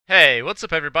Hey, what's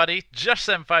up everybody?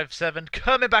 Just757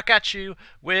 coming back at you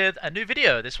with a new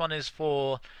video. This one is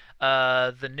for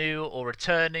the new or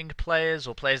returning players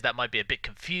or players that might be a bit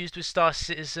confused with Star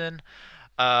Citizen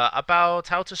about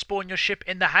how to spawn your ship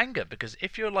in the hangar. Because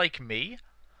if you're like me,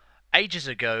 ages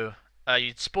ago,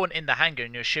 you'd spawn in the hangar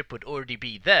and your ship would already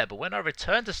be there. But when I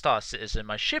returned to Star Citizen,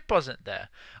 my ship wasn't there.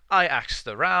 I asked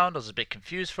around, I was a bit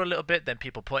confused for a little bit, then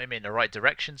people pointed me in the right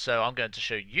direction. So I'm going to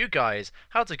show you guys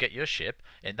how to get your ship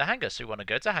in the hangar. So you want to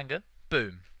go to hangar,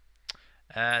 boom.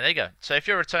 There you go. So if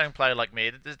you're a returning player like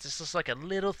me, this is just like a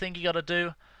little thing you got to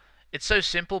do. It's so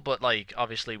simple, but like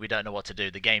obviously we don't know what to do.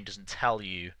 The game doesn't tell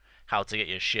you how to get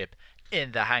your ship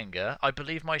in the hangar. I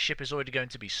believe my ship is already going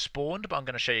to be spawned, but I'm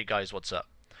going to show you guys what's up.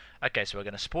 Okay, so we're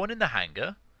going to spawn in the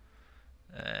hangar.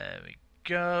 There we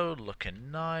go,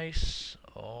 looking nice.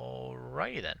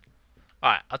 Alrighty then.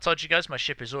 Alright, I told you guys my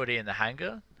ship is already in the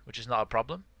hangar, which is not a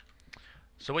problem.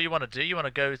 So what you want to do, you want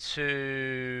to go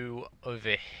to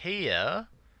over here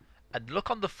and look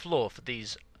on the floor for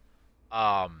these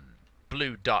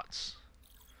blue dots.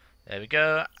 There we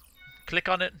go. Click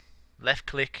on it. Left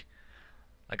click.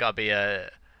 I gotta be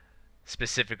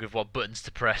specific with what buttons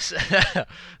to press.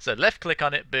 So left click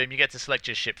on it. Boom. You get to select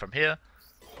your ship from here.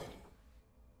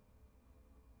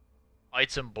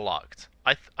 Item blocked.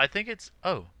 I think it's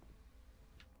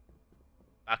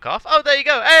back off. Oh, there you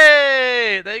go.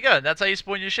 Hey, there you go. And that's how you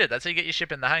spawn your ship. That's how you get your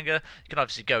ship in the hangar. You can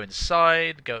obviously go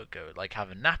inside, go like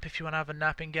have a nap if you want to have a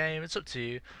nap in game. It's up to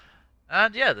you.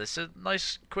 And yeah, this is a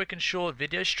nice, quick and short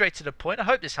video, straight to the point. I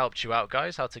hope this helped you out,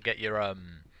 guys. How to get your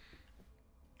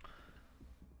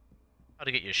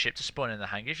ship to spawn in the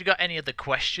hangar. If you got any other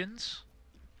questions,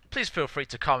 please feel free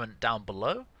to comment down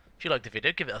below. If you liked the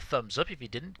video, give it a thumbs up. If you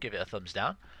didn't, give it a thumbs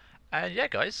down. And yeah,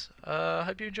 guys, I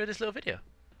hope you enjoyed this little video.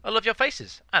 I love your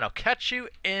faces, and I'll catch you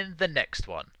in the next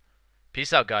one.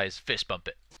 Peace out, guys. Fist bump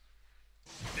it.